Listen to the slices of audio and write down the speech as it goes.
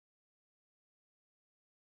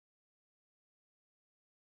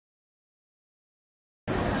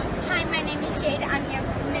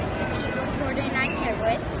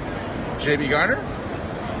JB Garner.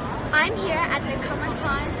 I'm here at the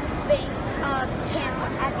Comic-Con thing Tampa.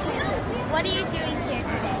 What are you doing here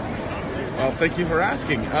today? Well, thank you for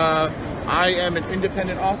asking. I am an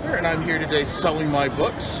independent author, and I'm here today selling my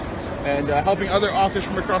books and helping other authors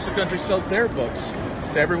from across the country sell their books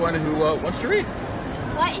to everyone who wants to read.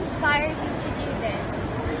 What inspires you to do this?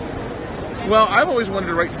 Well, I've always wanted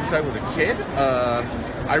to write since I was a kid.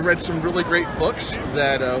 I read some really great books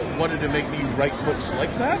that wanted to make me write books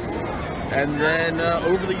like that. And then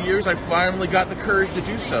over the years, I finally got the courage to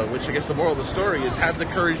do so, which I guess the moral of the story is have the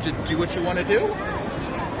courage to do what you want to do.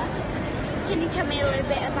 Can you tell me a little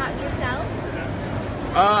bit about yourself?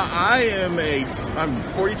 I'm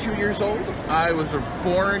 42 years old. I was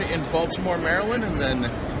born in Baltimore, Maryland, and then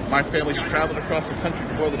my family's traveled across the country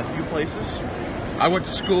to more than a few places. I went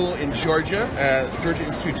to school in Georgia, at Georgia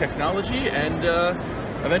Institute of Technology, and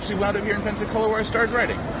eventually wound up here in Pensacola where I started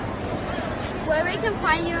writing. Where we can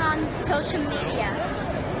find you on social media?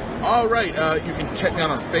 All right, you can check me out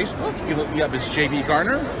on Facebook. You can look me up as JB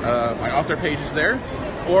Garner. My author page is there.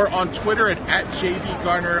 Or on Twitter at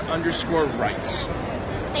JBGarner_writes.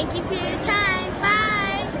 Thank you for your time.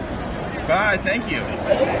 Bye. Bye, thank you.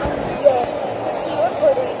 Petite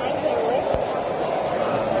reporter, and I'm here with.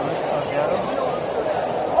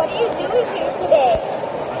 What are you doing here today?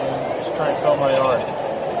 I'm just trying to sell my art.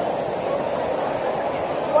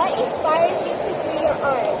 What inspires you to do your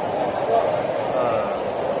art?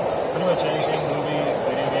 Pretty much anything, movies,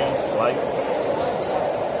 video games, life.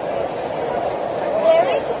 Where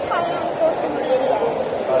we can find you on social media?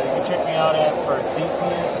 You can check me out at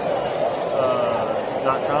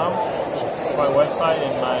Petite.com. It's my website,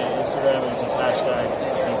 and my Instagram is just